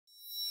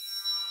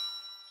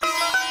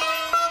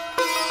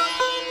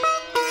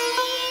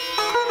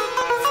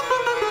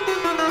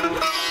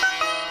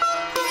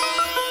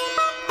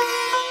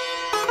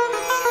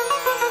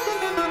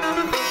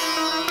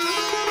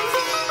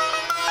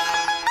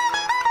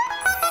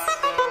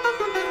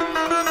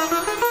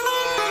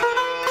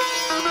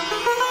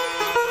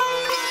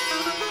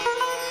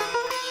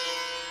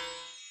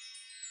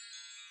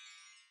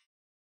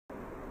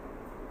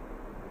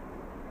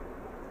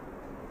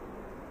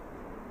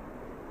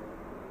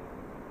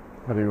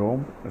Hari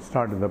Om. Let's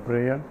start with the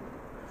prayer.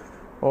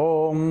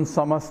 Om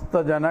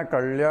Samasta Jana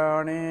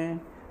Kalyane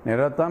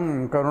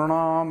Niratam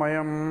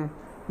Karunamayam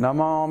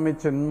Namami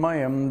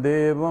Chinmayam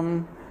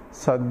Devam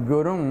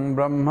Sadgurum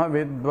Brahma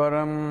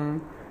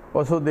Vidvaram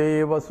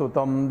Vasudeva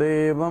Sutam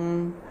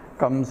Devam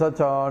Kamsa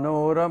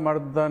Chanura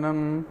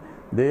Mardanam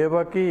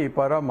Devaki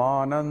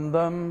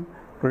Paramanandam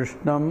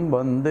Krishnam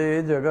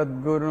Vande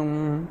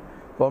Jagadgurum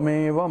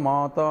Tvameva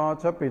Mata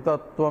Cha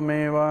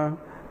Pitattvameva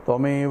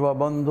Tvameva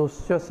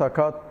Bandhusya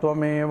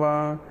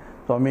Sakhatvameva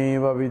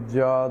Tvameva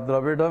Vidya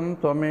Dravidam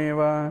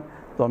Tvameva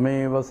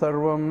Tvameva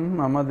Sarvam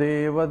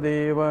Amadeva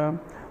Deva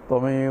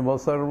Tvameva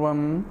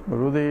Sarvam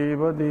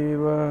Gurudeva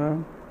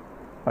Deva.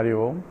 Hari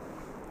Om.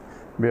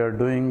 We are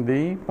doing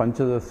the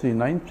Panchadashi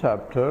 9th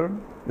chapter,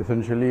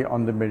 essentially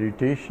on the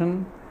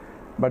meditation,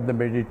 but the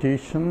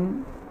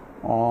meditation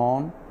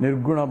on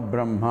Nirguna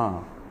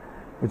Brahma,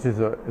 which is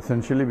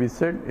essentially, we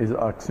said, is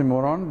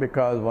oxymoron,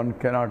 because one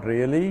cannot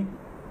really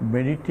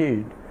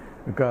meditate,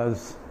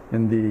 because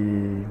in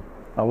the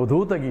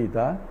Avadhuta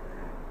Gita,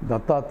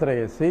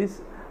 Dattatreya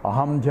says,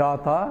 Aham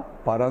Jata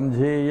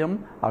Paranjeyam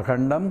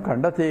Akhandam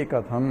Khandate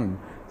Katham.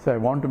 So I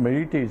want to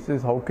meditate. He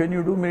says, how can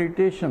you do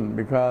meditation?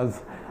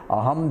 Because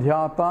Aham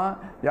Jata,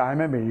 I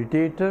am a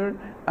meditator,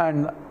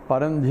 and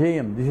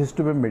Paranjeyam, this is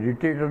to be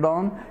meditated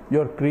on.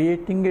 You are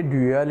creating a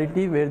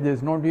duality where there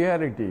is no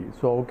duality.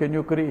 So how can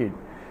you create?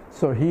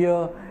 So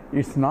here,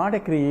 it's not a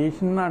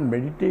creation and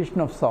meditation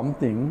of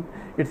something.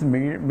 It's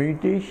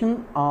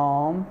meditation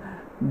on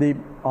the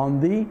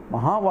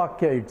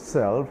Mahavakya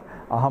itself.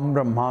 Aham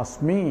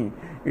Brahmasmi.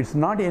 It's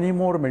not any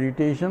more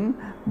meditation.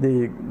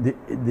 The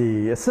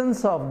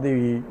essence of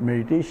the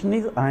meditation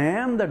is I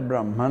am that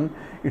Brahman.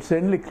 It's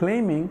only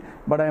claiming,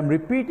 but I am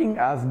repeating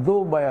as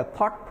though by a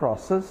thought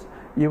process,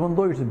 even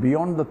though it's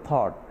beyond the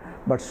thought.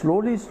 But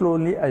slowly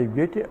I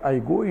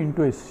go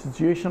into a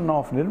situation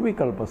of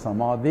Nirvikalpa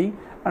Samadhi,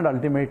 and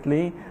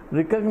ultimately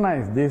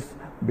recognize this,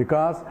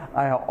 because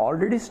I have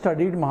already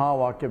studied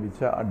Mahavakya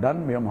Vichara,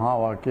 done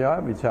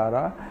Mahavakya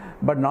Vichara,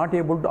 but not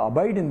able to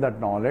abide in that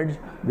knowledge.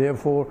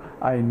 Therefore,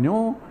 I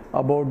know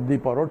about the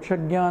Paroksha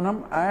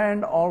Jnanam,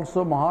 and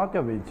also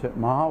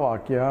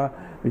Mahavakya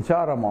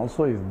Vicharam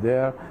also is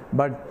there,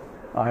 but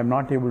I am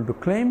not able to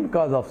claim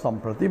because of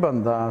some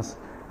pratibandhas,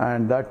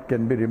 and that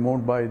can be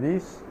removed by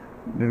this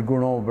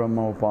Nirguna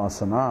Brahma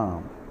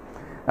Upasana.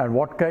 And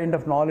what kind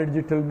of knowledge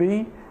it will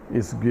be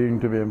is going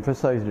to be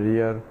emphasized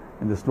here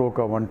in the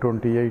sloka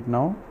 128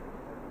 now.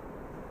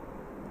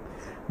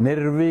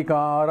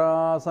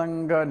 Nirvikara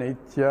Sangha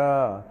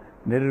Nitya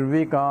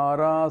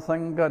Nirvikara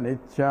Sangha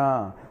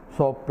Nitya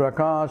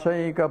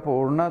Swaprakashaika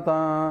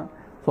Purnata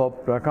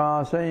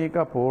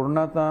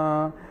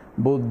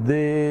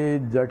Buddhe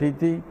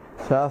Jatiti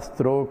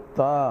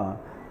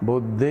Shastrokta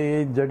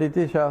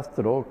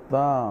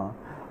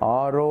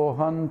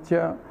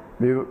Arohancha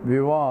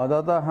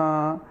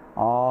Vivadataha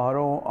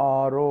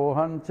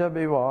Arohancha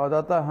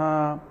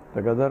Vivadataha.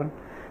 Together.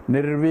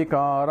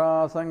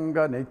 Nirvikara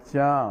Sangha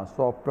Nitya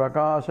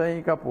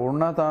Swaprakashaika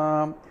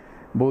Purnata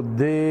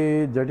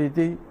Buddhe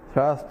Jatiti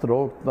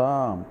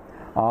Shastrokta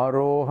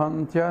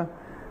Arohancha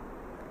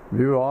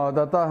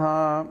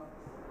Vivadataha.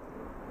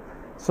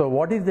 So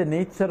what is the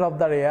nature of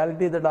the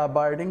reality that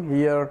abiding?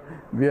 Here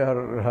we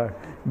are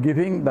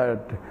giving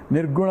that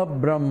Nirguna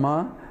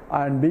Brahma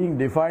and being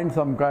defined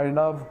some kind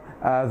of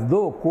as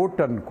though quote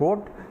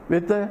unquote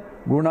with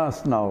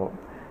gunas now.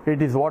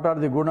 It is, what are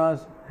the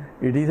gunas?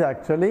 It is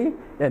actually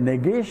a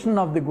negation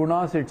of the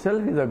gunas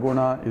itself is a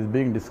guna, is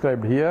being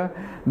described here.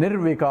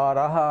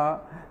 Nirvikaraha,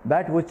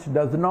 that which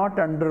does not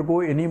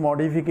undergo any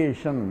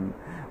modification.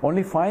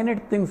 Only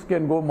finite things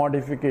can go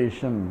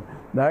modification.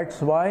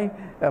 That's why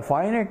a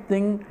finite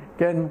thing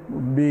can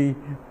be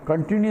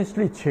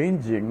continuously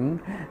changing,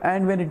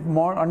 and when it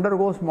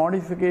undergoes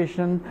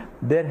modification,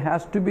 there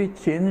has to be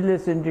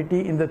changeless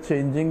entity in the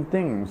changing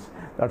things.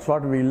 That's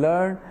what we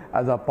learn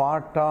as a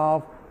part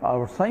of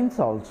our science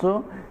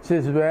also.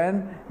 Says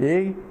when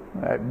A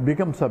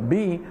becomes a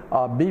B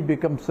or B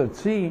becomes a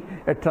C,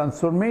 a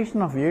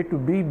transformation of A to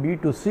B, B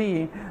to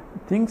C,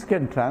 things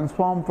can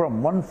transform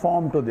from one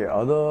form to the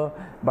other.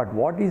 But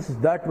what is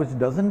that which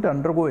doesn't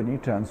undergo any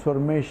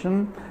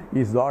transformation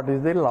is what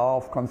is the law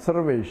of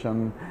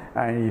conservation,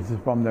 and it is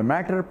from the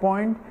matter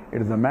point,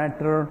 it is the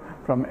matter;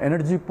 from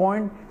energy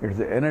point, it is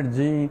the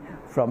energy;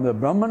 from the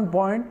Brahman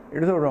point,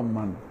 it is the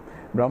Brahman.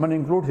 Brahman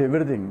includes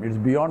everything. It's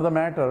beyond the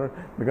matter,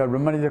 because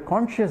Brahman is a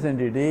conscious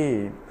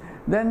entity.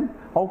 Then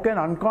how can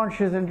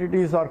unconscious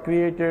entities are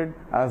created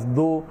as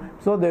though?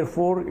 So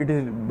therefore it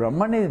is,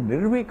 Brahman is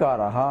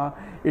nirvikaraha.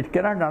 It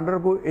cannot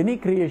undergo any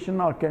creation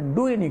or can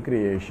do any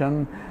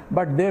creation,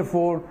 but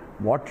therefore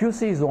what you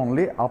see is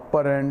only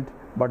apparent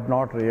but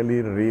not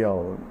really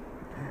real.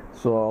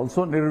 So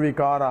also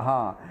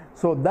nirvikaraha.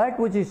 So that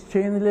which is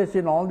changeless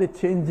in all the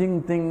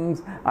changing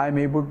things, I am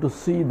able to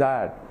see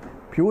that.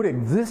 Pure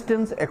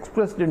existence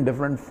expressed in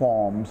different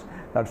forms.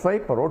 That's why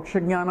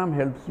Paroksha Jnanam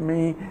helps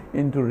me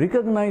into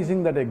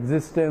recognizing that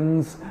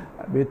existence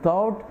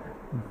without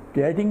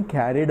getting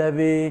carried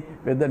away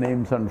with the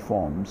names and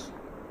forms.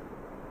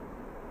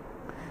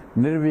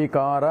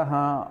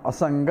 nirvikaraha,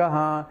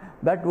 asangaha,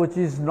 that which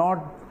is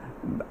not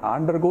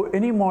undergo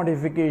any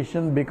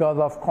modification because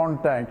of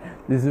contact.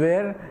 This is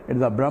where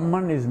the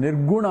Brahman is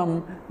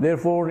nirgunam,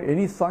 therefore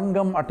any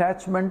sangam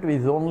attachment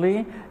is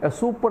only a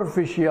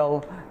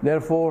superficial,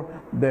 therefore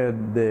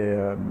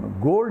the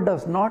gold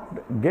does not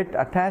get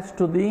attached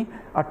to the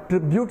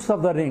attributes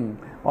of the ring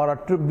or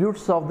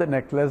attributes of the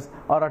necklace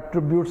or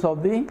attributes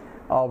of the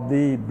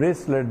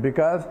bracelet,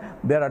 because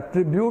their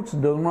attributes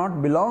do not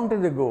belong to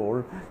the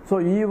gold. So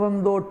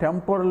even though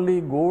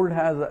temporarily gold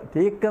has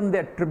taken the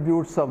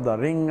attributes of the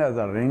ring as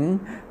a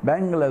ring,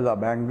 bangle as a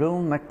bangle,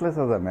 necklace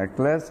as a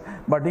necklace,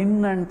 but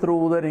in and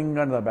through the ring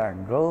and the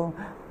bangle,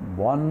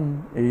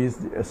 one is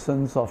the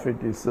essence of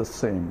it is the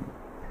same.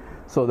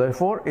 So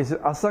therefore, is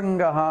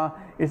asangaha,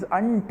 is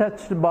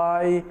untouched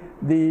by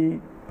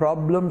the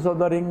problems of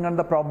the ring and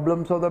the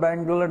problems of the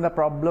bangle and the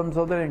problems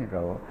of the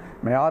ankle.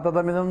 Maya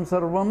tadamidam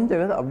sarvam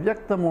jagat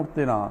avyakta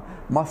murtina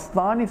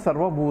mastani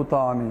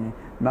sarvabhutani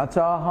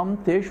nachaham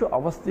teshu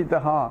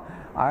avastitaha.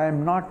 I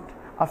am not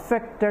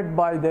affected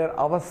by their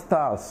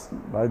avastas,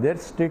 by their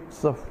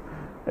states of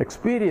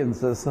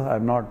experiences. I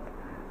am not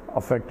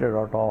affected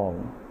at all.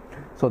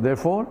 So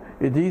therefore,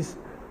 it is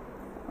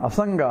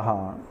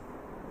asangaha.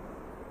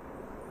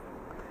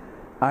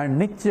 And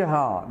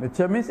nityaha,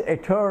 nitya means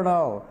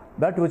eternal.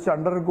 That which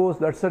undergoes,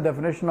 that's the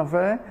definition of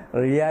a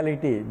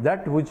reality.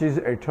 That which is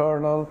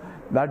eternal,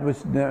 that which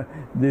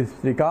this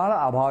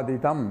trikala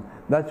abhaditam,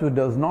 that which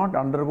does not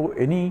undergo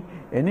any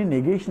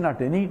negation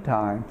at any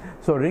time.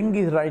 So ring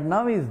is right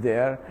now is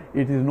there.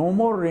 It is no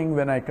more ring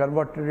when I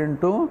convert it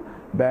into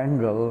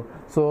bangle.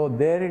 So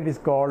there it is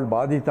called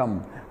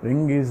baditam.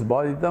 Ring is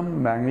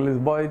baditam, bangle is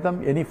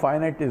baditam, any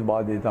finite is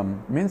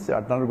baditam. Means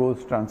it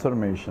undergoes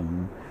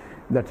transformation.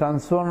 The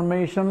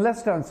transformation,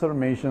 less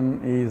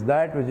transformation is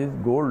that which is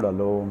gold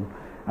alone,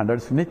 and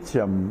that's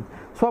nityam.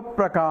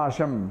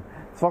 Swaprakasham.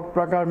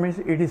 Swaprakasham means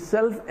it is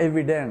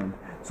self-evident.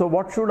 So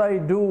what should I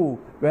do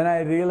when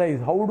I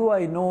realize, how do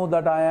I know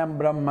that I am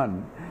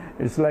Brahman?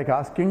 It's like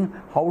asking,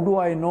 how do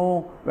I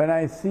know when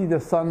I see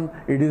the sun,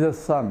 it is a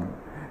sun?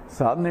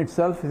 Sun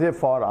itself is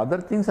for other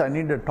things I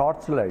need a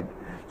torchlight.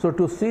 So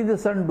to see the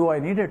sun, do I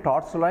need a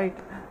torchlight?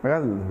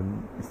 Well,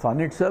 sun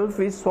itself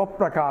is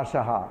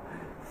swaprakashaha,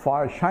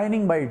 for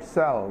shining by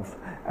itself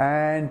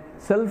and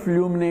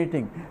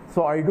self-illuminating.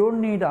 So I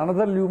don't need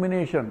another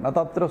illumination.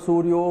 Natatra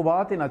suryo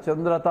bhati na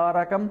chandra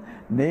tarakam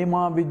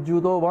nema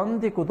vidyuto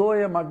vanti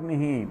kutoyam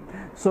agnihi.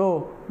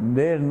 So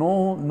there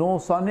no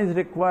sun is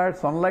required,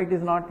 sunlight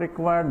is not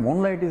required,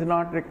 moonlight is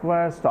not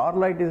required,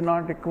 starlight is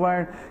not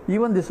required.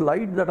 Even this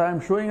light that I am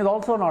showing is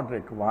also not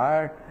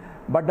required.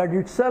 But that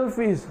itself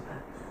is,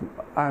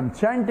 I am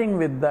chanting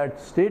with that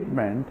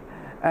statement.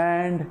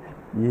 And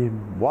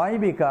why?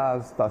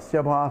 Because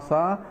tasya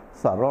bhasa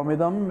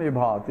sarvamidam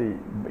vibhati.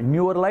 In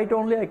your light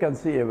only I can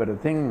see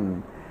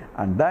everything,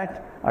 and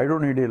that I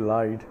don't need a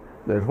light.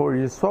 Therefore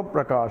it is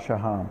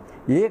swaprakashaha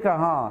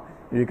ekaha,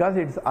 because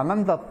it's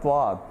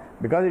anantatvat,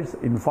 because it's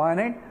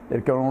infinite,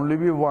 there can only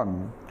be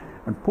one.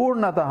 And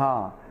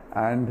purnataha,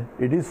 and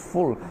it is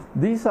full.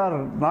 These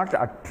are not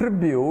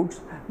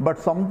attributes, but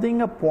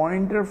something, a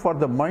pointer for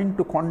the mind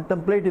to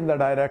contemplate in the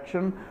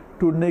direction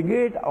to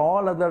negate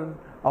all other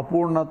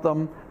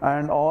apurnatam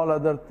and all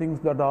other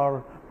things that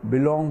are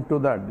belong to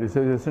that. This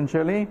is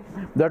essentially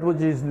that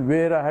which is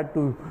where I had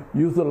to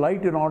use the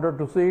light in order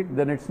to see it.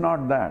 Then it's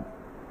not that.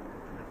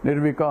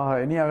 Nirvikaha,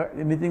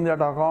 anything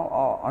that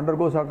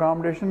undergoes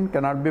accommodation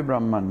cannot be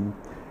Brahman,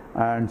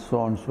 and so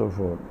on and so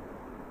forth.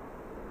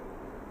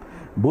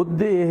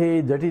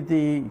 Buddhehe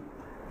jatiti,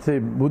 say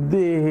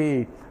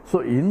buddhehe. So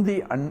in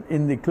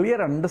the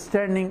clear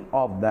understanding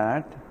of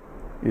that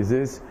is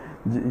this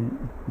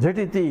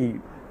jatiti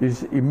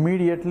is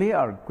immediately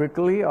or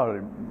quickly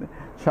or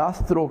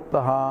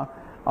shastroktaha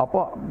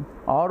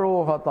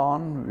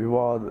arohatan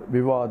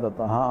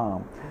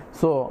vivadataha.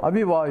 So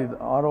avivad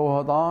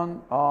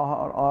arohatan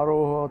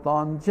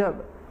cha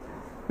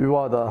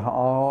vivada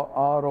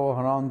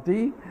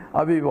arohanti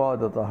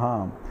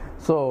avivadataha.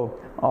 So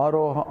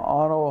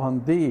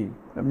arohanti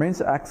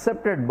means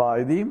accepted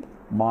by the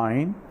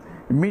mind,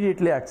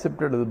 immediately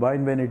accepted by the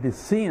mind when it is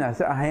seen. I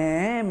say, I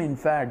am, in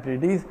fact,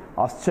 it is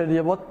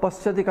ascharyavat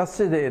pasyati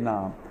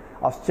kasyadena.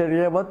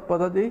 Ascharyavat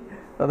padati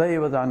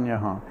tadaiva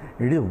janyaha.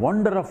 It is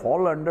wonder of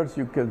all wonders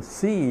you can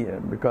see,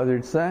 because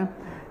it's a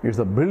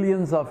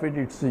brilliance of it,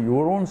 it's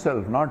your own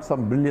self, not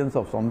some brilliance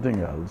of something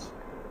else.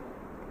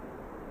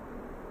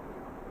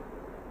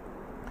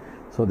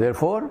 So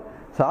therefore,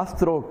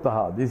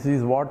 shastroktaha, this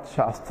is what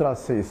Shastra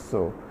says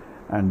so,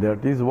 and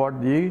that is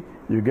what you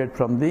get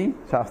from the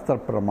Shastra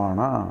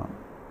Pramana.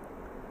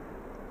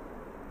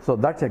 So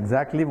that's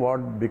exactly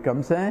what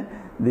becomes in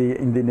the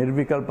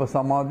Nirvikalpa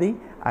Samadhi.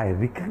 I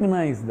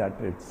recognize that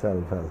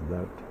itself as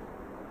that.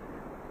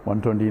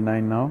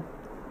 129 now.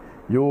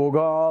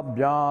 Yoga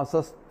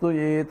abhyasastu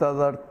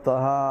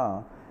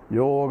yetadartaha.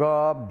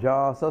 Yoga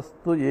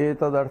abhyasastu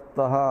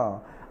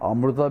yetadartaha.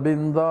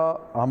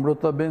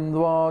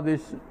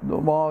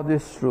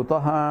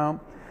 Amrutabindvadishrutaha.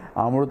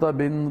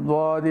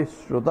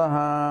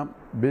 Amrutabindvadishrutaha.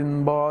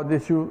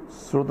 बिंबादिषु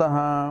श्रुतः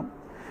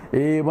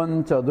एवं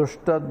च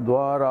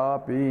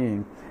दुष्टद्वारापि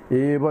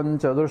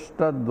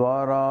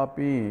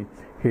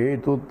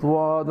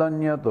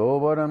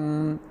हेतुत्वादन्यतोवरम्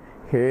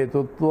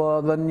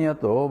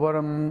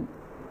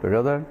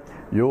together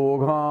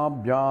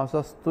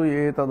योगाभ्यासस्तु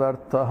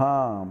एतदर्थः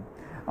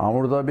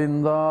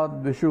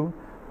अमृतबिंदाद्विषु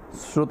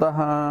श्रुतः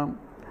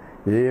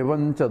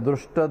एवं च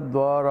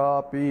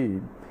दुष्टद्वारापि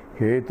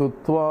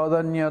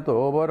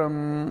हेतुत्वादन्यतोवरम्.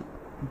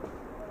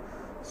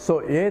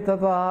 So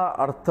etata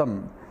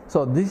artham.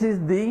 So this is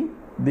the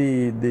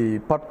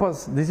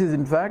purpose. This is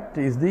in fact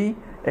is the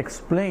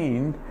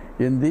explained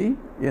in the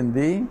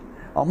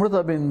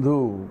Amrita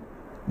Bindu.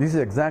 This is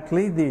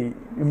exactly the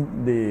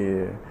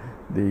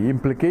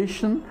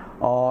implication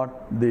or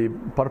the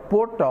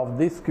purport of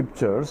these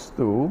scriptures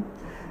to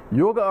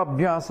yoga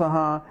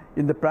abhyasaha,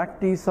 in the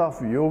practice of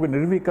yoga,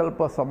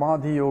 nirvikalpa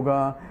samadhi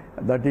yoga,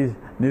 that is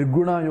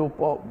nirguna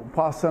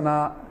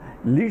upasana,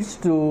 leads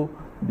to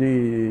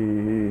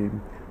the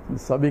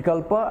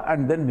savikalpa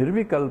and then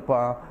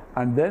nirvikalpa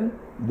and then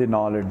the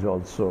knowledge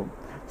also.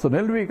 So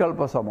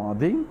nirvikalpa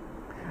samadhi,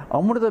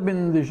 Amrita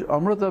Bindu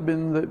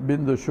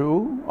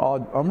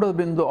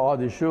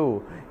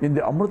Adishu, in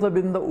the Amrita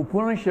Bindu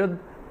Upanishad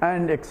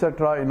and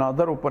etc. in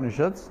other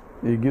Upanishads,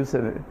 he gives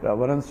a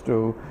reference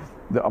to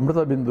the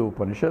Amrita Bindu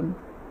Upanishad.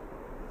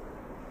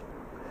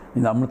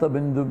 In the Amrita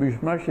Bindu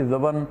Bhishma, she is the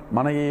one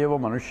Manayeva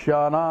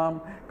Manushyanam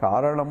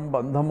Karanam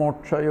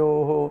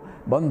Bandhamokshayoho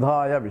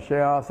Bandhaya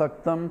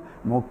Vishayasaktam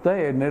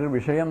Mukta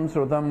Nirvishayam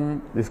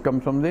Srutam. This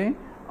comes from the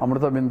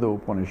Amrita Bindu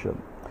Upanishad.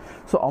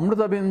 So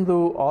Amrita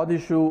Bindu,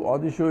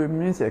 Adishu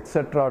means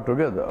etc.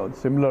 together,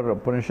 similar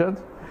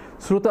Upanishads.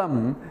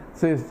 Srutam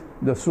says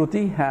the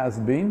Shruti has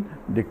been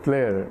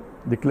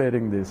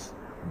declaring this.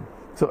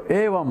 So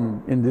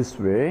evam, in this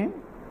way,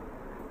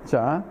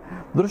 cha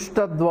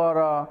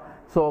drishtadvara.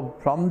 So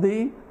from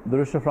the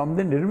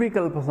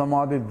nirvikalpa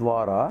samadhi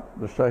dvara,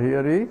 drishta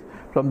here is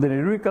from the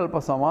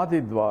nirvikalpa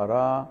samadhi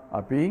dvara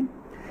api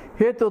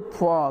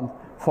hetutvad,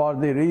 for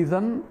the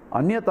reason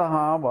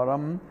anyataha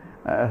varam,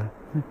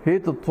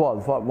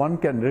 hetutvad, for one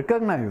can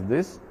recognize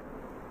this,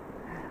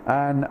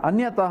 and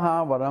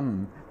anyataha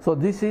varam. So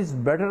this is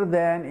better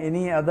than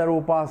any other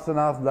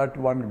upasanas that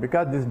one,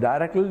 because this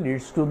directly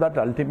leads to that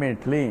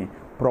ultimately,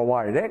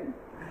 provided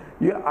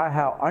I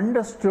have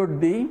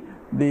understood the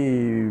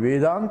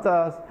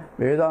Vedanta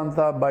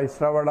by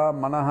Sravana,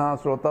 Manaha,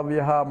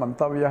 Srotavyaha,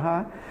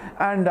 Mantavyaha,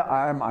 and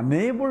I am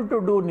unable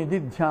to do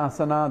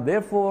Nididhyasana.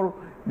 Therefore,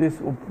 this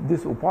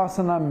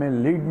upasana may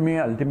lead me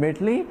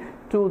ultimately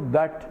to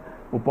that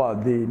the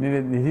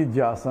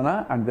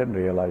Nididhyasana and then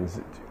realize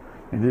it.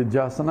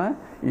 Nididhyasana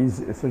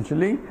is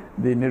essentially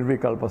the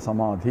Nirvikalpa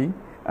Samadhi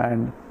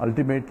and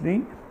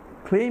ultimately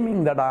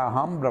claiming that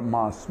Aham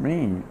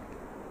Brahmasmi,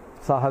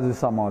 Sahaja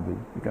Samadhi,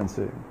 you can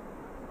say.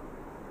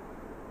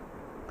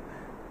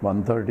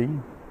 130.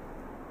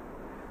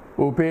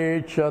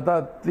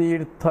 Upekshata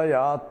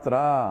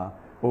tirthayatra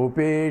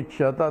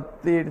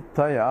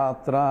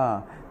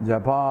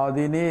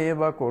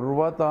japadineva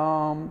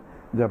kurvatam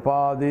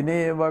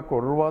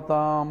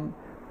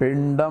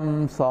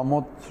pindam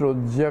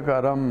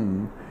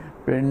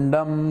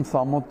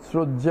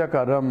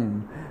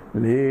samutsrujyakaram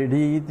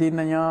lediti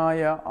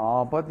nyaya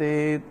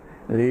apatet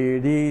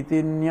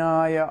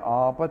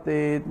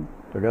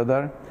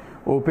together.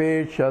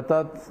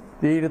 Upekshata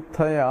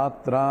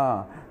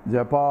tirthayatra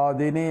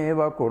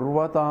japadineva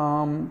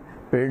kurvatam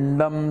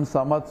pindam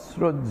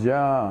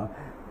samutsrujya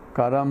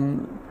karam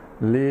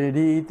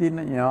lediti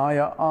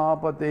nyaya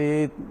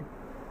apatet.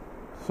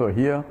 So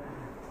here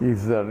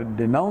is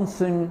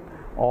denouncing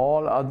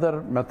all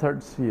other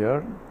methods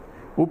here.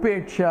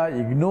 Upeksha,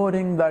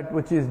 ignoring that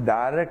which is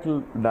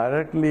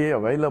directly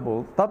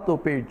available. Tat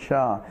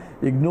upeksha,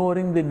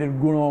 ignoring the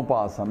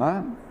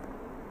nirgunopasana.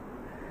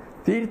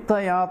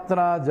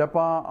 Tirthayatra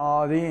japa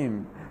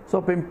adim.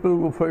 So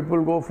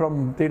people go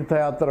from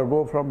Tirthayatra,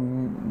 go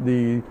from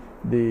the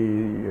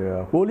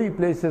holy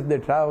places they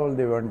travel.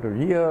 They want to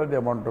here, they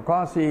want to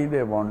Kashi,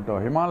 they want to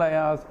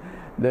Himalayas,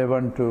 they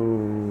want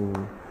to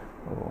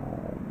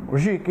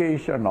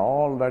Rishikesh and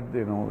all that,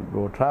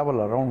 go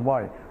travel around.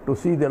 Why? To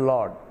see the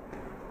Lord.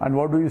 And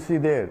what do you see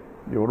there?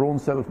 Your own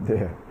self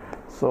there.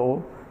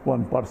 So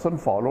one person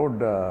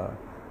followed,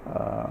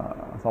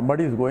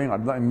 somebody is going,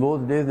 in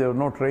those days there were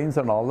no trains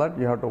and all that,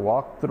 you have to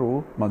walk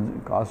through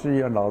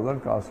Kashi and all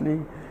that,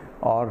 Kashi,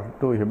 or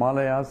to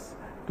Himalayas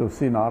to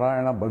see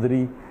Narayana,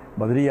 Badri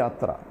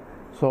Yatra.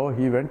 So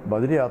he went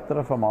Badri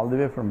Yatra from all the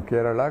way from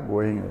Kerala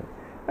going there.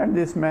 And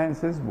this man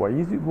says, why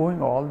is he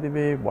going all the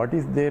way? What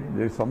is there?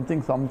 There is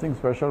something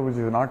special which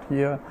is not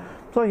here.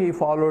 So he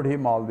followed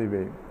him all the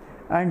way.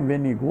 And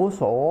when he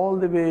goes all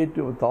the way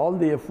with all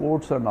the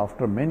efforts, and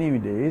after many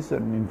days,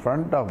 and in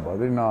front of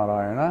Badri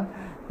Narayana,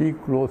 he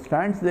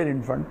stands there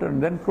in front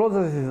and then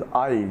closes his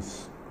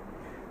eyes.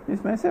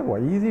 This man says, why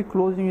is he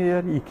closing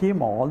here? He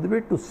came all the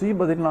way to see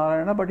Badri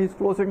Narayana, but he's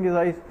closing his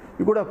eyes.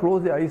 You could have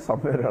closed the eyes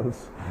somewhere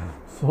else.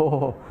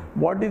 So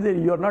what is it?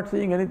 You are not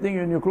seeing anything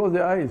when you close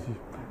the eyes.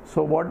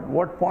 So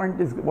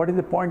what is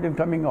the point in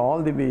coming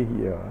all the way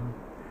here?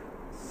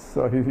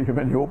 So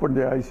when you open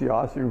the eyes, he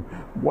asks you,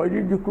 why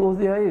did you close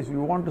the eyes?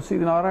 You want to see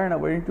the Narayana,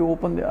 why didn't you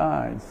open the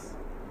eyes?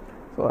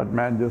 So that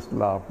man just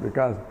laughed,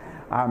 because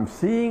I'm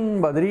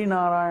seeing Badri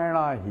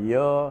Narayana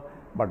here,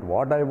 but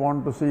what I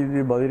want to see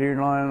the Badri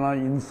Narayana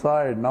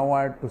inside. Now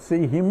I have to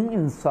see him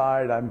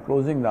inside. I'm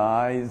closing the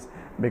eyes,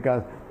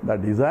 because the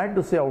desire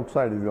to see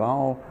outside is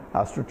now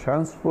has to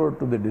transfer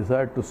to the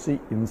desire to see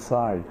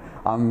inside.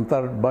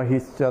 Antar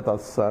bahischa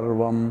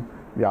tassarvam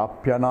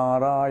vyapya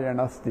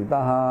narayana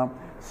stitaha.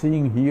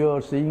 Seeing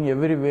here, seeing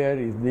everywhere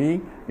is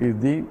the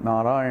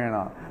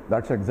Narayana.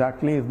 That's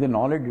exactly is the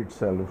knowledge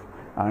itself.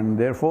 And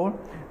therefore,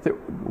 so,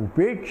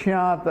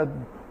 upeksha, that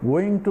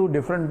going to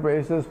different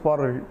places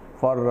for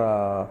the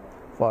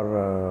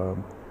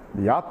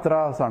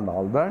yatras and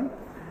all that,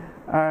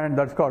 and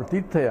that's called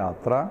Tirtha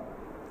Yatra.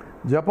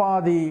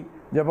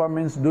 Japa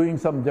means doing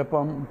some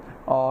japam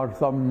or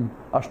some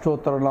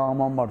Ashtotra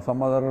Namam or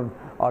some other,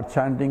 or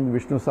chanting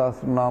Vishnu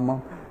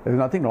Sahasranamam. There is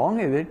nothing wrong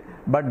with it,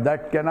 but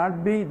that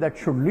cannot be, that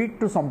should lead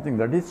to something.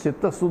 That is,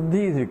 Chitta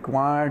Suddhi is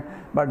required,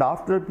 but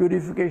after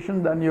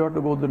purification, then you have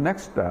to go to the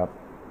next step.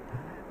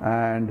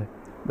 And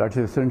that's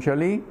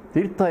essentially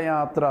Tirtha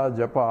Yatra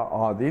Japa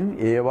Adin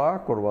Eva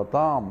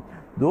Kurvatam.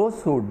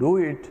 Those who do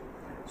it,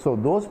 so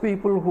those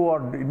people who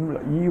are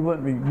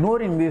even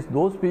ignoring this,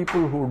 those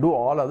people who do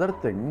all other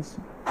things.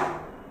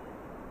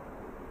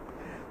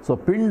 So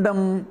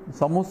Pindam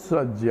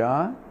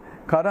Samusrajya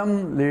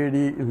Karam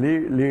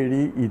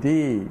lady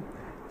iti.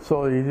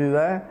 So it is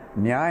a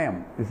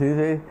nyayam. This is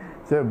a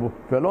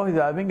fellow is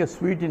having a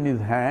sweet in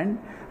his hand,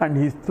 and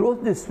he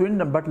throws the sweet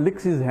but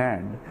licks his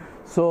hand.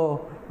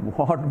 So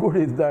what good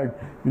is that?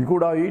 You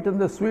could have eaten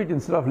the sweet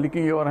instead of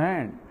licking your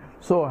hand.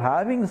 So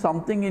having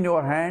something in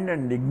your hand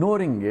and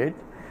ignoring it,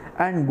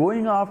 and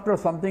going after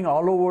something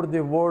all over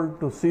the world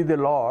to see the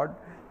Lord,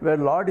 where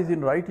Lord is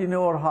right in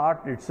your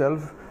heart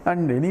itself,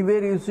 and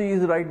anywhere you see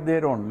is right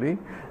there only,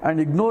 and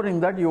ignoring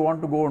that you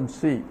want to go and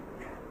see.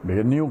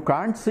 When you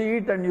can't see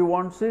it and you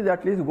want to see it,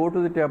 at least go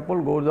to the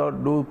temple, go there,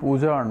 do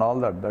puja and all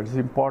that. That is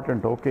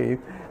important, okay.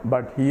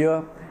 But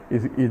here,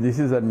 this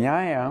is a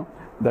nyaya,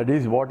 that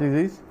is what it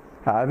is.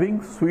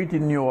 Having sweet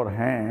in your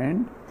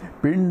hand,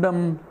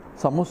 pindam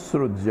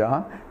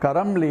samusrujya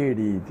karam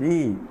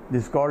lediti.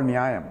 This is called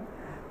nyayam.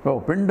 So,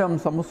 pindam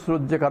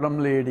samusrujya karam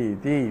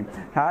lediti.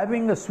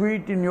 Having a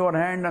sweet in your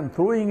hand and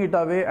throwing it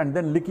away and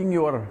then licking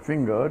your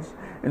fingers.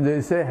 And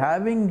they say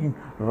having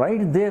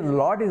right there, the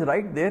Lord is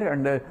right there,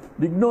 and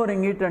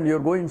ignoring it, and you're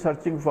going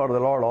searching for the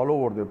Lord all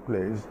over the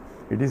place.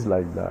 It is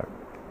like that.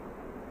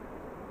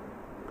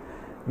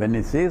 When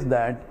he says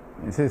that,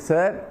 he says,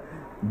 sir,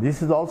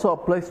 this is also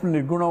applies to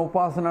Nirguna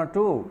Upasana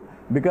too,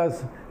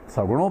 because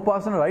Saguna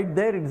Upasana right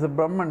there, it is a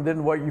Brahman.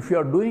 Then why, if you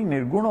are doing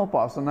Nirguna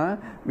Upasana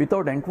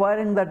without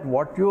inquiring that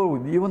what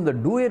you, even the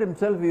doer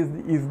himself is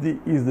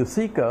the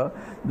seeker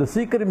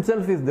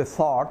himself is the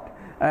sought,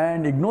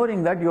 and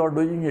ignoring that you are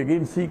doing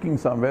again seeking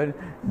somewhere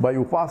by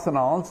Upasana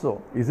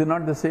also. Is it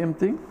not the same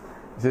thing?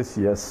 He says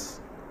yes.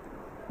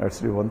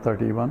 That's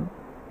 131.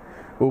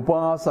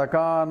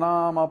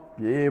 Upasakanam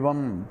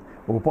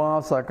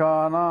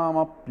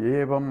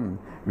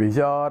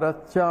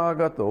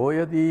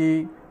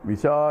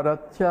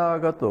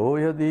vicharatyagato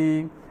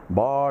yadi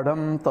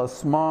badham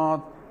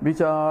tasmat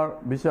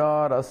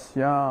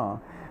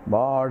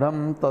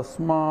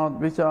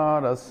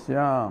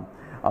vicharasya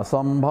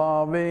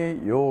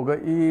asambhave yoga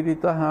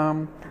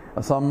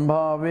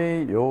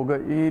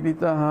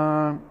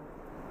iritah.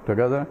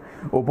 Together,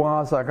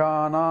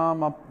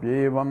 upasakanam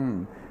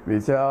apyevam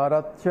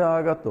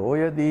vicharatyagato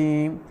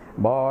yadi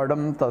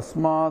badham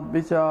tasmat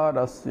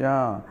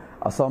vicharasya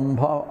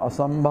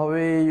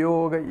asambhave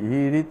yoga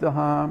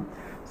iritah.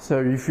 So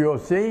if you are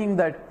saying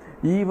that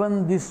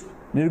even this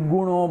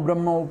Nirguna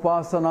Brahma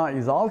Upasana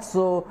is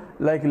also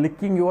like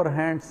licking your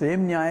hand,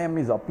 same nyayam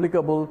is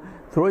applicable,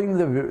 throwing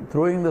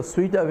the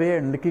sweet away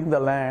and licking the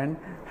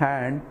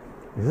hand,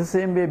 is the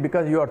same way,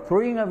 because you are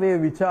throwing away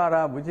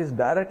vichara, which is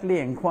directly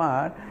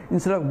inquire,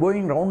 instead of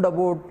going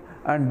roundabout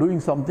and doing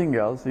something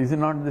else. Is it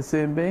not the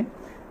same way?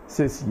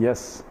 Says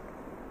yes.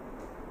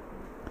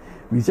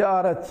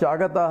 Vichara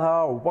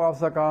Tyagataha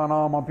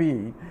Upasakanam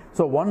api.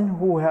 So one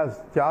who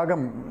has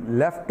Tyagam,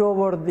 left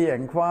over the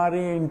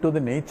inquiry into the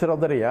nature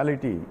of the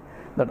reality,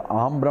 that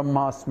Aham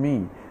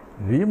Brahmasmi,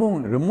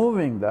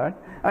 removing that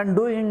and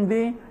doing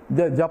the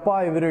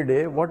japa every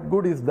day, what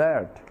good is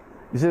that?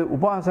 He says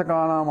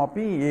Upasakanam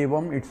api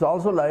evam. It's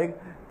also like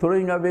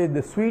throwing away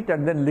the sweet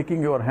and then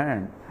licking your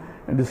hand.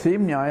 And the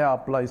same nyaya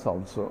applies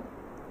also.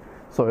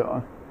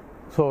 So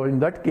in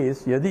that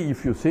case, yadi,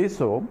 if you say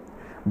so,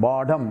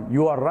 Badham,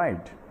 you are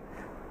right.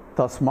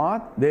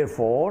 Tasmat,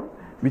 therefore,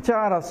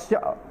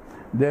 vicharasya.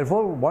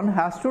 Therefore, one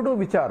has to do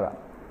vichara.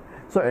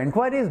 So,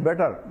 inquiry is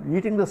better.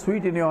 Eating the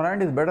sweet in your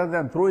hand is better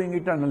than throwing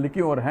it and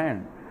licking your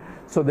hand.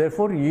 So,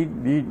 therefore,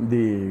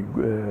 the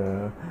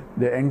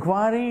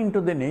inquiry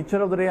into the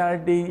nature of the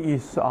reality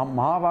is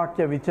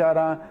Mahavakya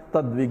vichara,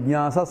 tad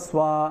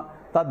vijnasasva,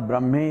 tad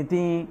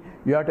brahmeti.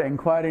 You have to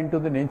inquire into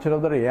the nature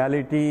of the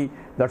reality.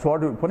 That's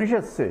what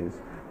Upanishad says.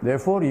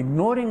 Therefore,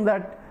 ignoring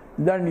that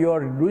then you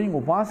are doing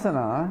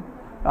upasana,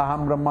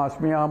 aham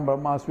brahmasmi, aham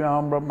brahmasmi,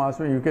 aham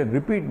brahmasmi, you can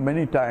repeat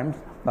many times,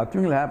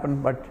 nothing will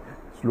happen, but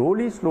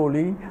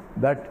slowly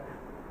that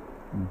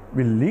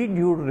will lead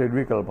you to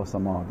Nirvikalpa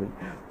Samadhi.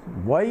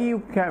 Why you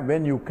can,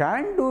 when you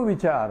can do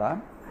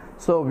vichara,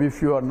 so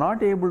if you are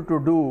not able to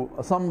do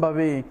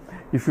asambhavi,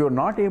 if you are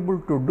not able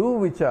to do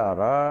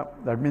vichara,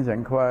 that means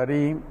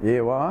inquiry,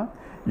 eva,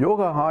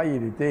 yoga ha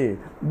irite,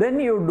 then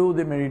you do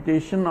the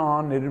meditation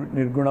on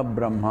Nirguna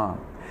Brahma.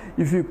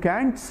 If you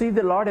can't see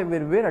the Lord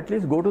everywhere, at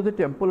least go to the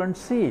temple and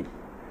see.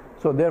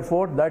 So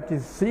therefore, that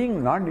is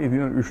seeing, not,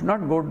 you should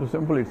not go to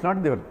temple, it's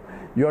not there.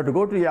 You have to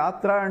go to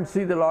Yatra and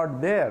see the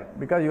Lord there,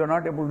 because you are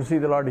not able to see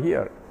the Lord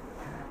here.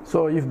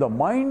 So if the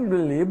mind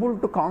will be able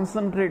to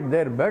concentrate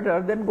there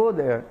better, then go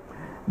there.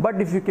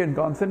 But if you can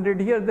concentrate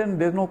here, then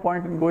there is no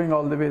point in going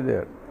all the way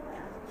there.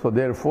 So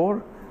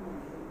therefore,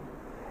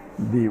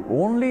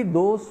 only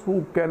those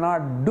who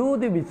cannot do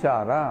the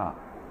vichara,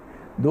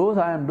 those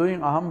I am doing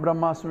aham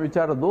brahmasmi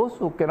vichara, those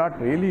who cannot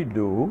really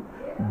do,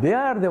 they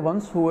are the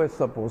ones who are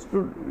supposed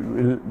to,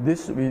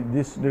 this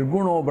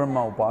Nirguna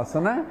Brahma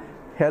Upasana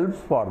helps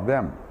for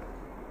them.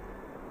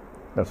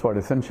 That's what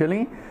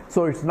essentially.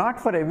 So it's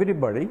not for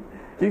everybody.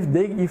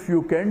 If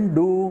you can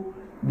do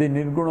the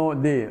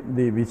Nirguna,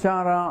 the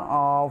vichara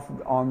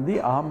on the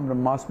aham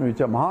brahmasmi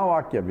vichara,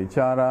 Mahavakya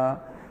vichara,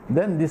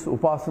 then this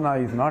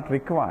upasana is not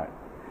required.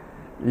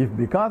 If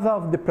because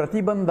of the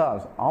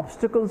pratibandhas,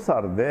 obstacles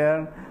are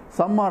there,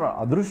 some are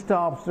adrushta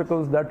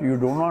obstacles that you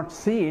do not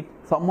see it,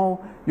 somehow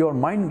your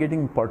mind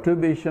getting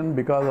perturbation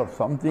because of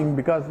something,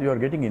 because you are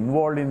getting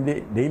involved in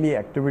the daily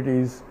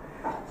activities,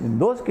 in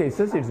those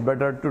cases it's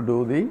better to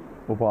do the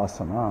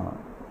upasana.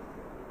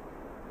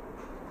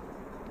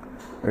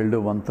 We'll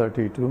do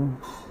 132.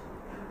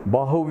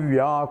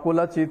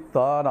 Bahuvyakula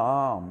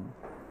chittaram,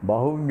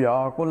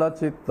 bahuvyakula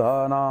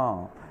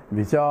chittaram,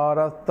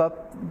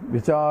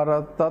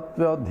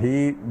 विचारस्तत्व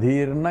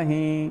धीर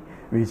नहीं,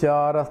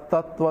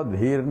 विचारस्तत्व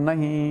धीर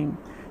नहीं,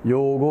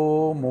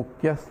 योगो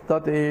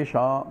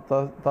मुख्यस्ततेषां,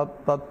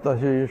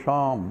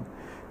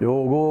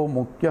 योगो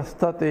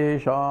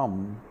मुख्यस्ततेषां,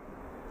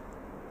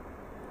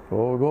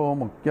 योगो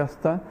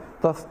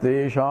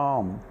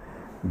मुख्यस्ततेषां,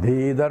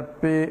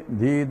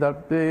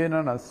 धीदर्पेन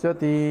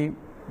नश्यति,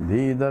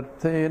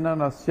 धीदर्थेन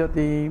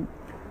नश्यति.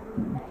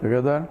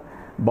 Together,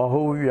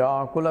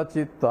 बहुव्याकुल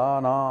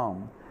चित्तानां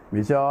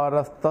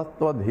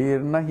विचारस्तत्वधीर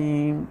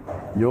नहीं,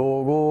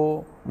 योगो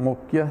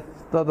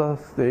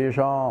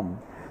मुख्यस्ततेषां,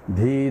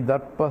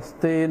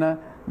 धीदर्पस्तेन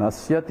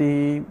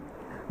नश्यति.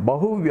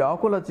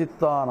 बहुव्याकुल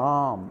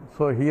चित्तानां.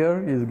 So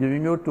here he is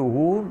giving you to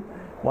whom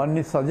one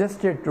is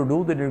suggested to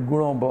do the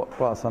Nirguna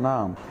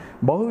Upasana.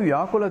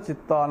 Bahuvyakula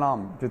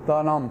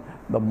chittanam,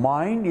 the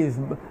mind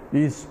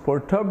is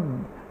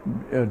perturbed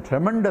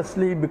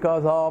tremendously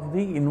because of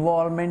the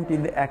involvement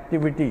in the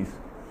activities.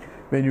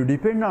 When you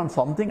depend on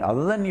something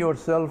other than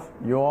yourself,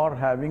 you are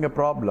having a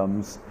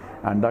problems,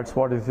 and that's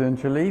what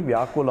essentially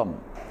Vyakulam.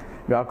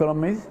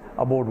 Vyakulam is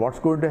about what's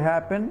going to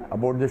happen,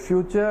 about the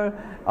future,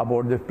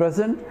 about the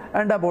present,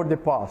 and about the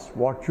past.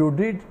 What you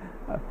did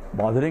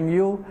bothering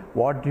you,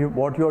 what you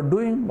are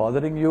doing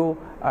bothering you,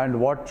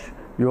 and what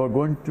you are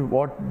going to,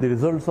 what the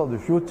results of the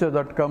future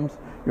that comes,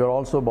 you are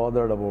also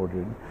bothered about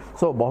it.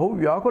 So Bahu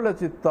Vyakula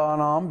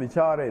Chittanam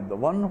Vichare, the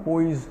one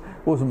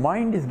whose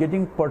mind is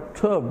getting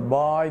perturbed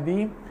by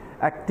the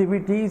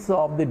activities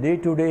of the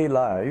day-to-day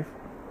life.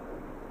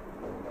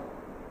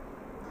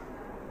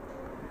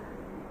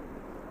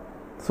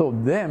 So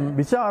them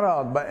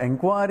vichara, by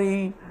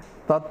inquiry,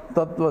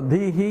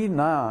 tatvadhihi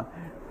na,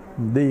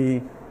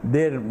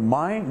 their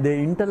mind, their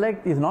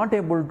intellect is not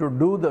able to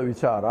do the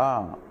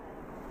vichara.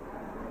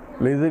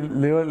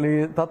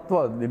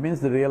 Tattva, it means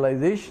the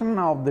realization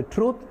of the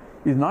truth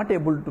is not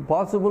able to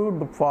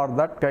possible for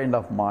that kind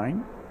of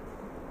mind.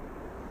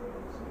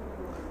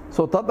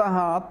 So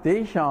tataha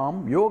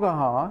tesham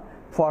yogaha,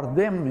 for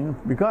them,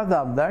 because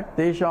of that,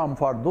 tesham,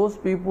 for those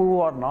people who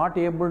are not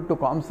able to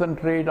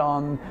concentrate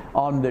on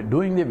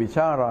doing the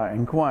vichara,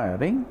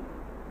 inquiring,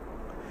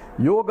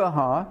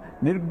 yogaha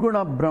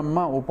nirguna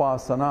brahma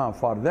upasana,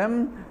 for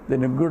them the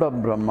nirguna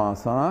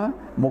brahmasana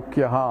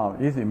mukhyaha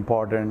is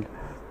important.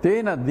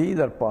 Tena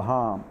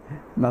didarpaha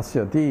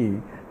nasyati,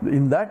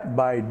 in that,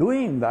 by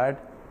doing that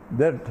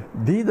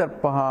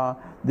didarpaha,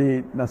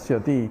 the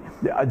nasyati,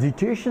 the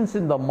agitations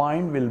in the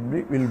mind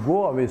will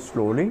go away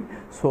slowly,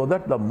 so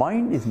that the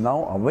mind is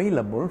now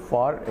available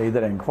for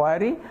either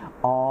inquiry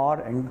or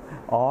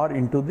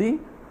into the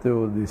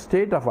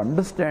state of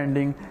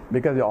understanding,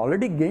 because you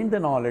already gained the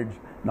knowledge.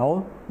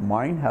 Now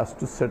mind has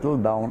to settle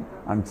down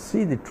and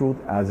see the truth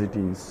as it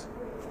is.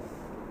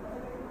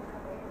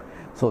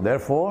 So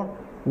therefore,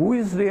 who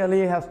is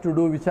really has to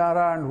do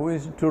vichara and who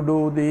is to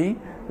do the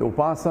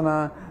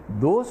upasana?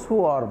 Those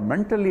who are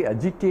mentally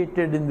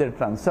agitated in their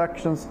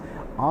transactions,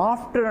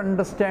 after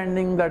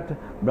understanding that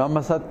Brahma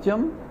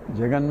Satyam,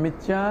 Jagan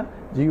Mithya,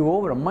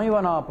 Jivo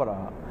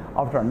Brahmaivanapara,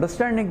 after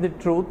understanding the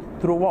truth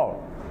throughout,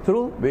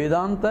 through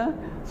Vedanta,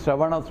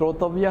 Shravana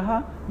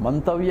Srotavyaha,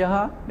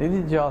 Mantavyaha,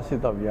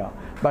 Nidijasitavya.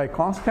 by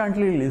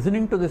constantly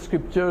listening to the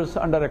scriptures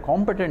under a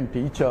competent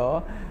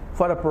teacher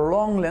for a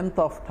prolonged length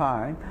of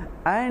time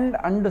and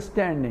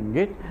understanding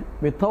it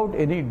without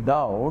any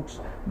doubts,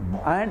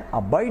 and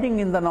abiding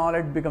in the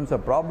knowledge becomes a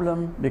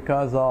problem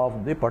because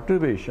of the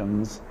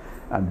perturbations,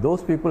 and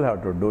those people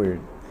have to do it.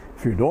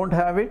 If you don't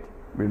have it,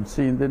 we'll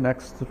see in the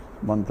next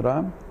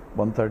mantra,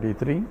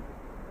 133.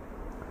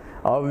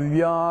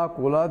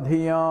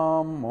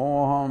 Avyakuladhiyam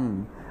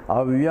moham,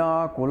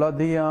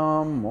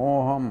 avyakuladhiyam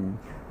moham,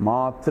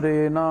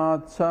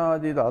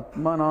 matrenachadit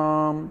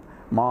atmanam,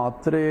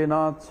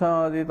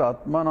 matrenachadit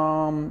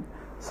atmanam,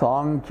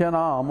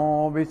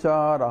 sankyanamo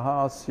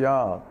vicharaha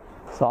syat,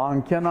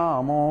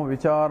 sankyanamo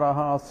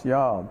vicharaha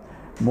syat,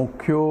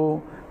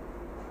 mukhyo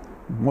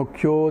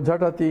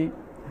jhatati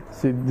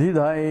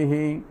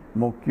siddhidhaihi,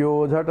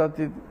 mukhyo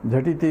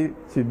jhatiti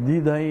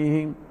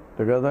siddhidhaihi.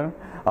 Together,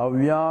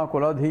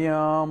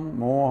 avyakuladhiyam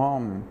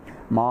moham,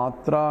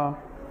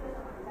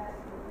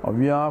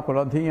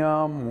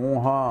 avyakuladhiyam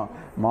moha,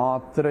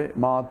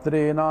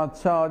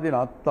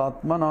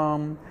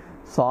 matrenachadinattatmanam,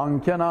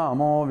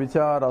 sankyanamo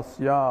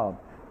vicharasya,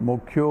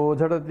 mukhyo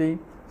jhatati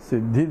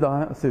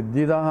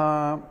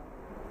siddhidaha.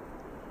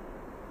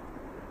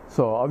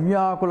 So,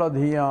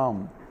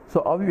 avyakuladhiyam.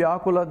 So,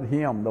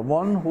 avyakuladhiyam, the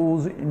one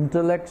whose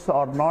intellects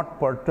are not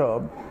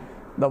perturbed,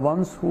 the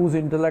ones whose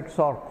intellects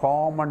are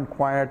calm and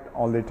quiet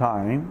all the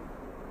time,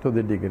 to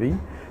the degree,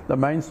 the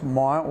minds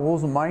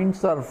whose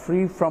minds are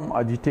free from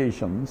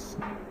agitations,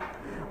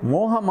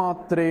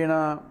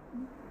 mohamatrena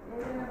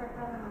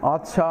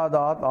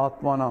achadat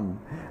atmanam,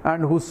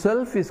 and whose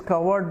self is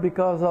covered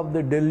because of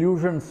the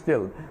delusion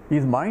still.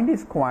 His mind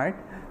is quiet,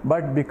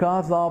 but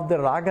because of the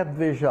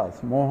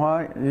ragadveshas,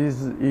 moha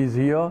is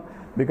here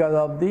because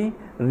of the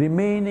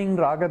remaining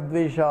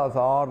ragadveshas,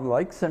 or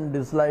likes and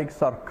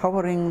dislikes, are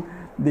covering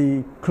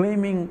the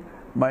claiming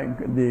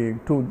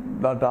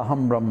that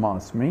aham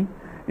brahmasmi,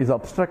 is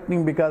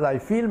obstructing, because I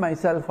feel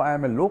myself, I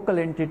am a local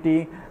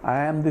entity,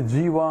 I am the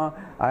Jiva,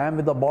 I am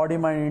with the body,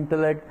 mind,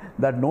 intellect.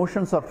 That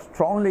notions are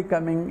strongly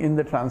coming in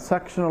the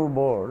transactional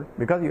world,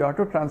 because you have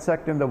to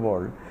transact in the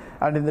world.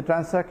 And in the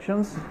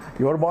transactions,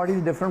 your body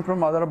is different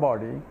from other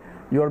body,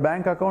 your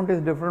bank account is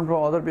different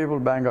from other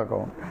people's bank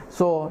account.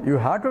 So you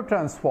have to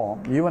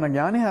transform, even a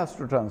jnani has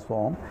to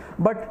transform,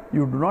 but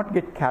you do not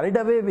get carried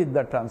away with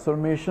the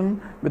transformation,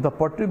 with the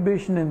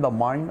perturbation in the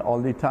mind all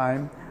the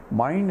time.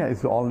 Mind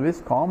is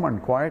always calm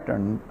and quiet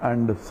and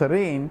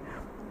serene.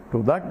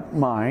 To that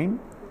mind,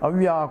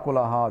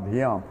 avyakulaha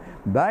dhyam,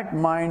 that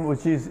mind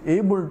which is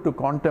able to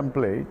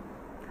contemplate,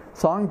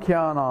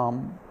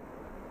 sankhyanam.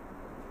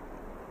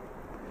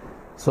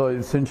 So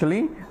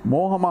essentially,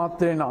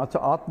 mohamatren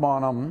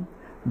atmanam,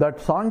 that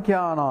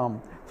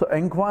sankyanam. So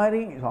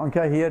inquiry,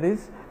 sankhya here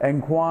is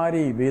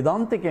inquiry,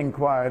 Vedantic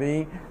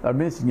inquiry, that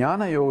means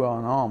jnana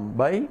yoganam,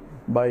 by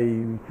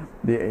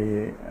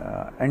the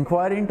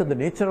inquiry into the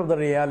nature of the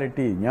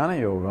reality, jnana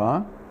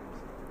yoga,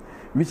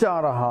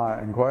 vicharaha,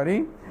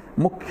 inquiry,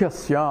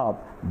 mukhyasyat,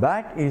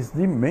 that is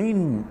the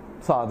main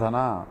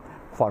sadhana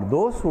for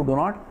those who do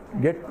not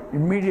get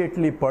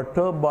immediately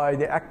perturbed by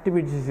the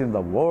activities in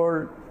the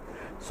world.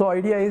 So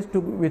idea is to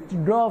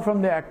withdraw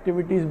from the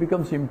activities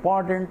becomes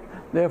important.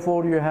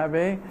 Therefore, you have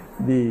the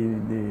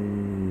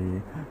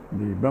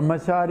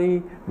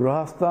brahmachari,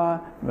 grihastha,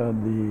 the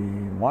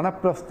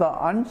vanaprastha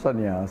and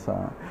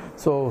sannyasa.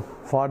 So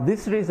for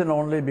this reason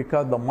only,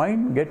 because the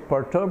mind gets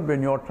perturbed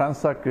when you are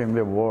transacting in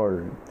the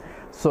world.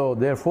 So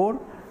therefore,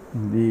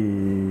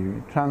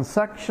 the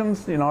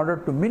transactions, in order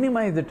to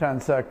minimize the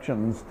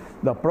transactions,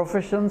 the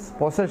professions,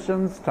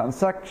 possessions,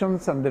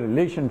 transactions and the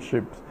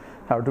relationships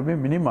have to be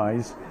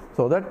minimized,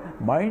 so that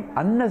mind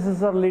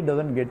unnecessarily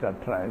doesn't get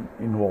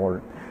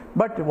involved.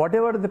 But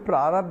whatever the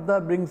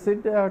prarabdha brings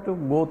it, you have to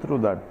go through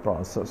that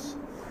process.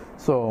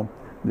 So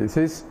this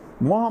is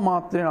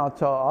mohamatrin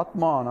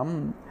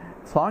atmanam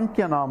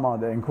sankyanama.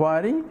 The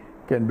inquiry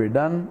can be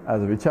done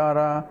as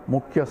vichara,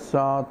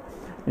 mukhyasat.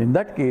 In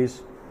that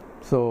case,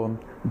 so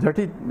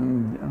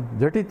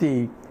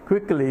jatiti,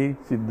 quickly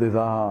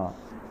siddhidaha,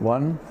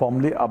 one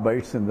firmly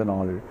abides in the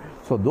knowledge.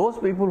 So those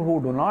people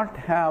who do not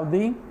have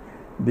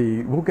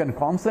who can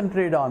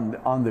concentrate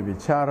on the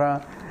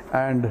vichara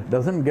and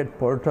doesn't get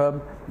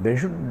perturbed, they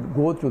should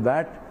go through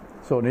that.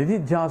 So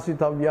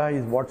nididhyasitavya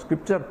is what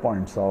scripture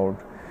points out.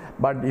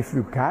 But if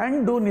you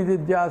can do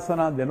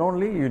nididhyasana, then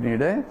only you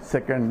need a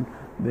second,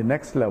 the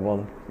next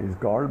level is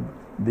called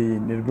the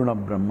nirguna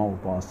brahma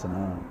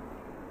upasana.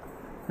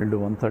 We'll do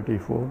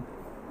 134.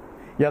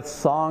 Yat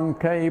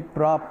sankhai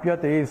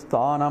prapyate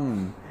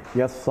sthanam,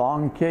 yat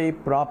sankhai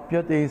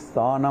prapyate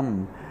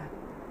sthanam,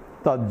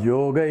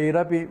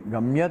 tadyogairapi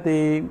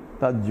gamyate,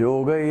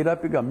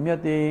 tadyogairapi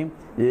gamyate,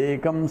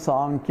 ekam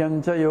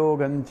sankhyam cha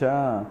yogam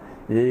cha,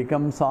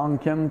 ekam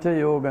sankhyam cha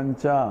yogam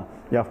cha,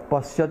 yah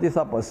pasyati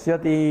sa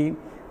pasyati,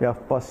 yah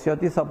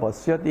pasyati sa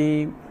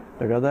pasyati.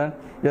 Together,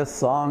 yas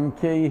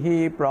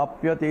sankhyahi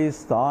prapyate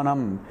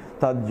sthanam,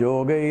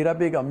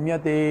 tadyogairapi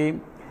gamyate,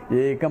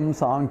 ekam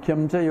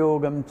sankhyam cha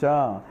yogam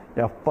cha,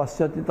 yah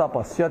pasyati ta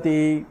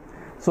pasyati.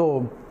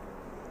 So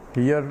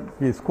here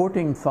he is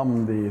quoting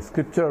from the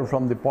scripture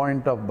from the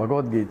point of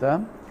Bhagavad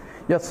Gita.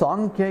 Ya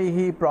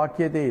sankhyahi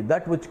prakyate,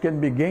 that which can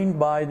be gained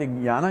by the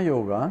jnana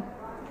yoga,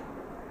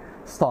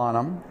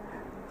 sthanam,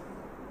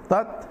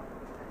 tat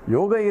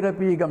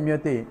yogairapi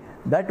gamyate,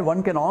 that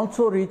one can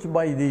also reach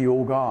by the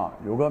yoga.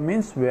 Yoga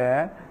means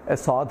where a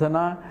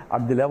sadhana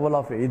at the level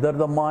of either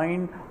the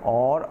mind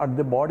or at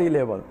the body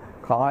level.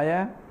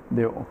 Kaya,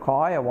 the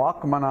kaya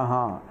vak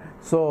manaha.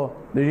 So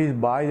it is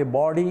by the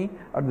body,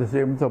 at the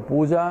same time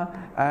puja,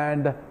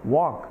 and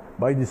walk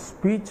by the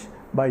speech,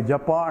 by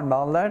japa and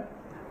all that,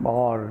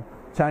 or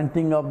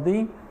chanting of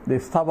the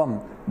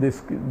stavam,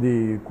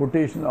 the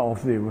quotation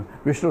of the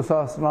Vishnu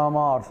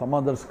Sahasranama or some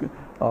other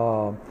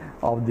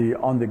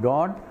on the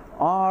God,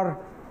 or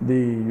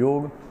the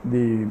yoga,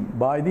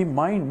 by the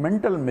mind,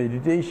 mental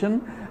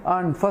meditation,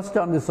 and first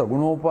on the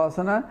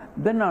Sagunopasana,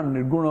 then on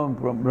Nirguna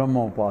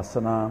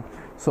Brahmopasana.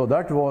 So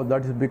that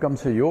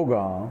becomes a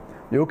yoga.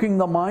 Yoking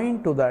the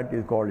mind to that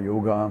is called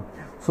yoga.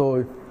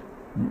 So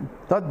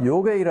tad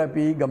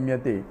yogairapi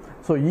gamyate.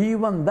 So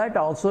even that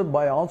also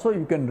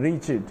you can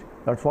reach it.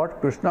 That's what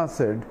Krishna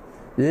said.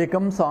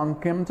 Ekam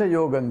sankham cha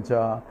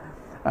yogancha.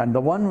 And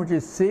the one which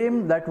is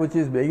same, that which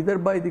is either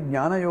by the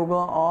jnana yoga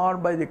or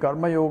by the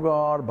karma yoga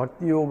or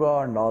bhakti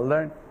yoga and all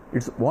that,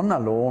 it's one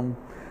alone.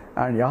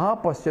 And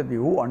yaha pasyati,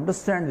 who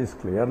understands this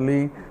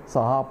clearly,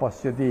 saha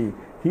pasyati,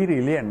 he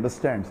really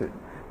understands it.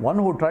 One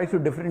who tries to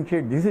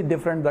differentiate, this is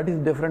different, that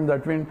means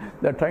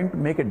they're trying to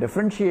make a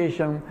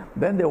differentiation,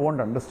 then they won't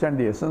understand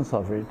the essence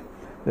of it.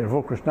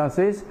 Therefore Krishna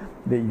says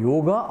the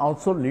yoga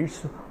also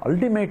leads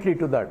ultimately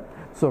to that.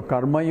 So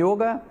karma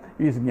yoga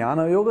is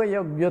jnana yoga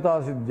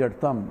yagyata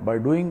siddhyartham. By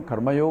doing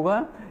karma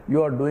yoga,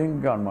 you are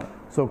doing karma.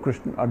 So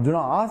Arjuna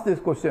asked this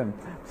question,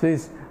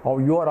 says, how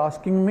you are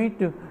asking me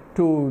to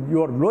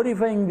you are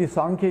glorifying the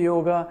Sankhya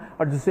yoga,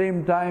 at the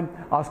same time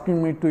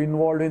asking me to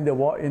involve in the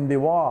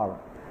war.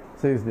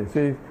 Says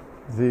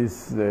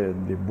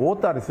they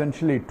both are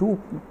essentially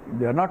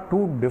they are not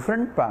two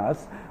different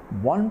paths.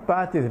 One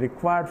path is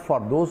required for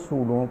those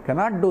who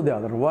cannot do the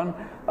other one.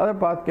 Other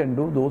path can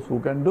do those who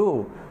can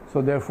do.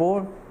 So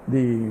therefore,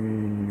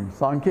 the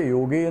Sankhya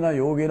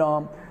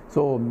Yoginam.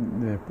 So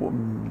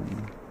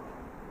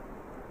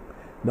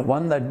the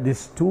one that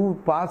these two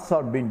paths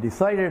are being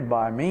decided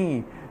by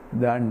me,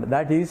 then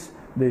that is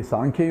the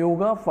Sankhya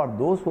Yoga for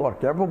those who are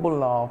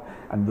capable of,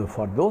 and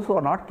for those who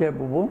are not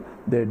capable,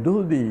 they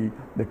do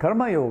the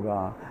Karma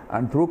Yoga,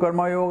 and through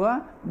Karma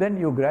Yoga, then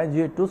you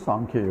graduate to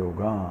Sankhya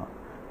Yoga.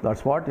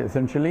 That's what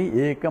essentially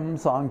Ekam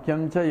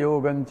Sankhyan cha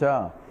Yogam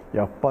cha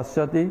Yah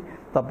Pasyati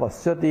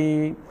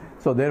Tapasyati.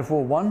 So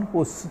therefore, one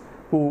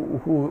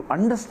who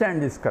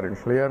understands this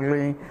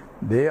clearly,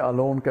 they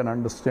alone can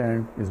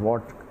understand is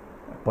what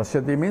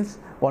Pasyati means.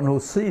 One who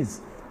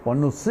sees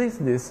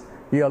this,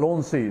 he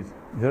alone sees.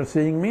 Here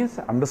seeing means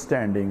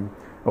understanding.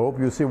 I hope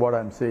you see what I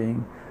am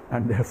saying.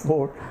 And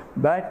therefore,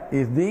 that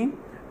is the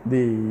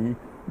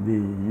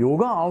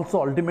yoga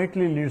also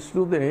ultimately leads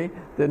to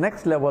the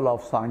next level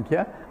of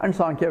Sankhya, and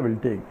Sankhya will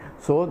take.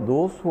 So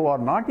those who are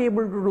not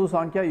able to do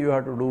Sankhya, you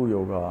have to do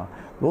yoga.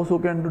 Those who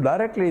can do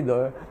directly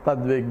the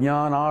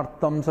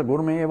Tadvijnanartam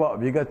Sagurmeva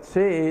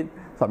Vigachet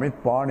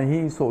Samit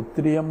Panihi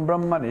Sotriyam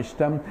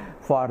Brahmanishtam.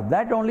 For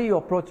that only you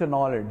approach a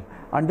knowledge.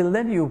 Until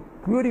then you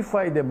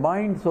purify the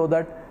mind so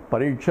that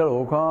Pariksha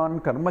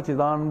Lokan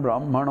Karmachidan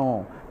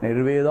Brahmano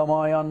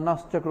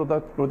Nirvedamayanascha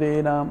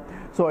Krutena.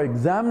 So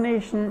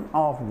examination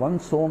of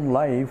one's own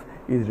life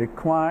is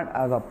required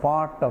as a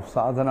part of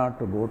sadhana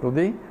to go to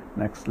the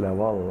next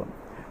level.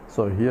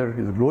 So here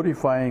he is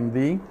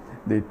glorifying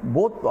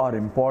both are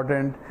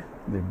important.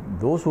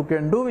 Those who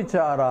can do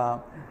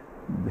vichara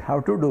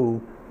have to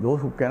do.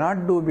 Those who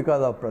cannot do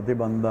because of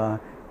pratibandha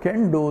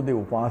can do the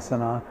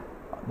upasana,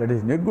 that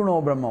is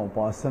Nirguna Brahma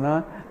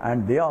Upasana,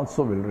 and they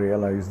also will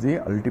realize the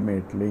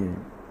ultimately.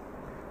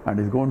 And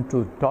he's going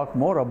to talk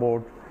more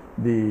about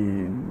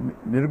the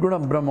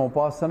Nirguna Brahma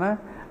Upasana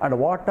and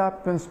what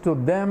happens to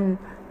them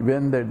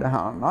when they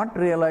not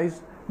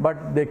realize,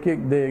 but they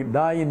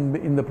die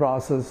in the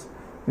process.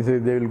 He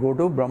says they will go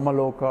to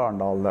Brahmaloka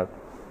and all that.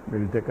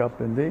 We'll take up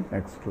in the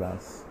next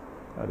class.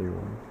 Hari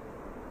Om.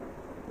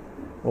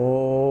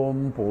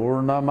 Om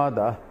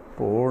Purnamada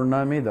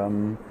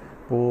Purnamidam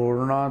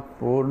Purnat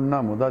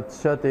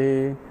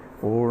Purnamudachyate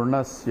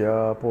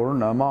Purnasya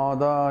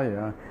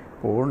Purnamadaya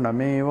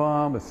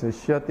Purnameva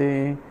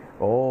Vasishyate.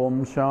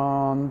 Om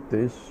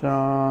Shanti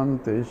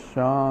Shanti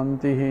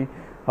Shanti.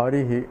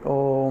 Harihi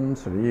Om.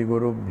 Sri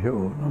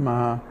Gurubhyo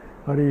Namaha.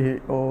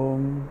 Harihi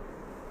Om.